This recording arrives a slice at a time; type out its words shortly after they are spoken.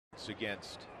hits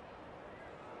against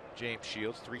James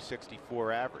Shields,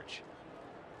 364 average.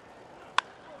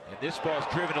 And this ball's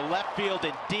driven to left field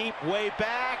and deep, way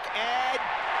back, and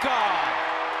gone.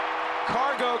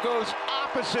 CarGo goes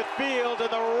opposite field, and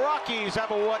the Rockies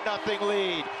have a 1-0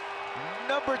 lead.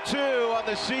 Number 2 on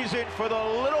the season for the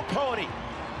Little Pony.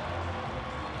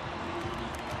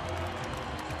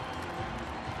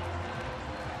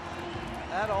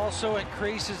 That also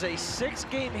increases a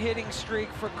 6-game hitting streak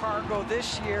for CarGo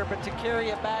this year, but to carry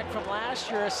it back from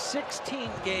last year, a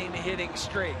 16-game hitting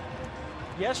streak.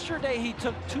 Yesterday, he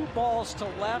took 2 balls to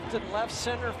left and left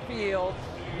center field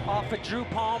off of Drew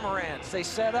Pomeranz. They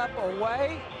set up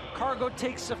away. CarGo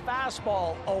takes the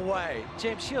fastball away.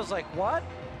 James Shields like, what?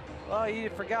 Well, you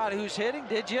forgot who's hitting,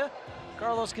 did you?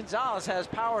 Carlos Gonzalez has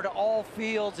power to all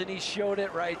fields, and he showed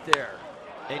it right there.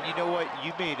 And you know what?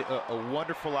 You made a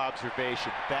wonderful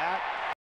observation. That